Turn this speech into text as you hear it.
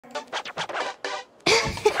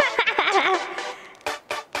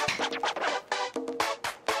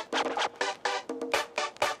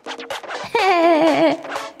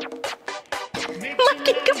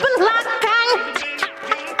Makin ke belakang.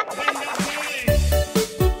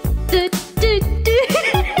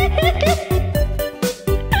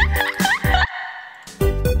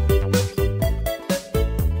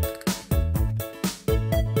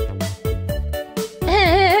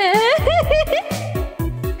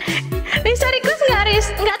 Risa request nggak, Ris?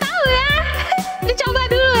 Nggak tahu ya. Dicoba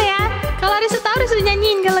dulu ya. Kalau Risa tahu, Risa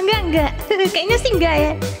nyanyiin. Kalau enggak. Kayaknya sih enggak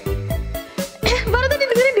ya. Baru tadi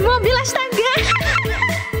dengerin di mobil, astaga.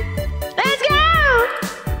 Let's go.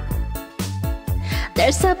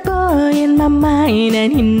 There's a boy in my mind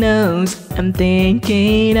and he knows I'm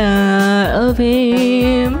thinking of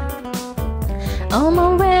him. On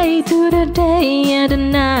my way to the day and the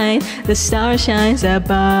night, the star shines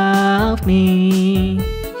above me.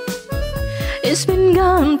 It's been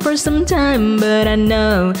gone for some time, but I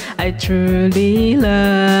know I truly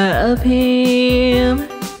love him.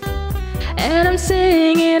 And I'm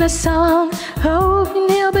singing a song, hoping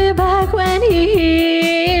he'll be back when he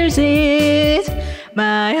hears it.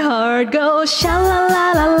 My heart goes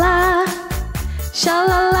shalala,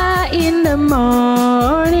 shalala in the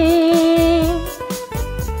morning.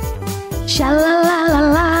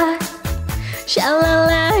 Shalala,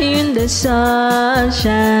 shalala in the sunshine.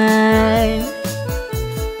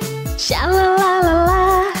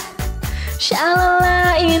 Shalala,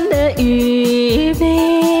 shalala in the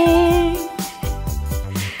evening.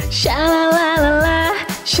 Shalala,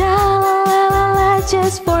 shalala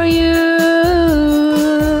just for you.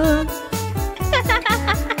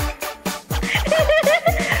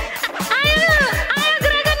 Ayo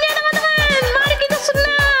gerakannya teman-teman, mari kita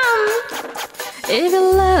senam. If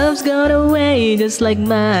your love's gone away just like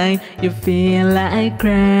mine, you feel like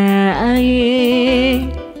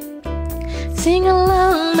crying. Sing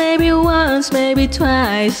along, maybe once, maybe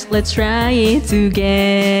twice. Let's try it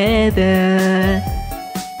together.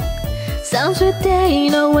 Some sweet day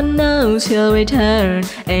no one knows he'll return,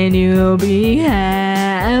 and you'll be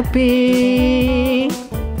happy.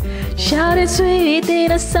 Shout it sweet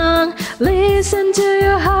in a song. Listen to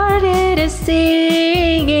your heart, it is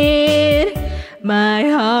singing. My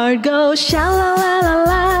heart goes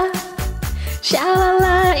shalala,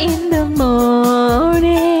 shalala in the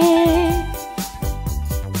morning.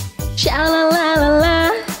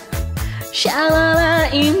 Shalala, shalala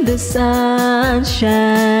in the sunshine.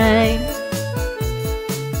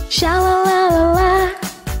 Shalala,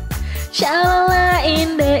 shalala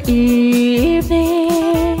in the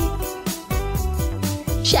evening.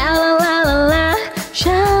 Shalala,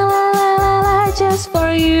 shalala just for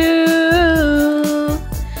you.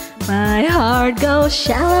 My heart goes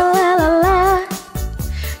shalala,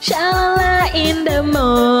 shalala in the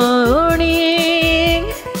morning.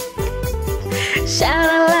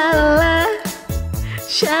 Shalala,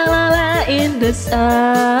 shalala in the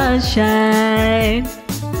sunshine.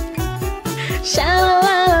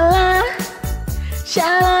 Shalala,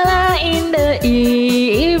 shalala in the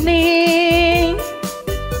evening.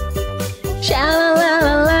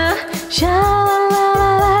 Shalala,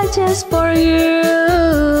 shalala just for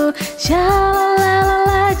you.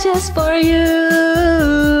 Shalala just for you.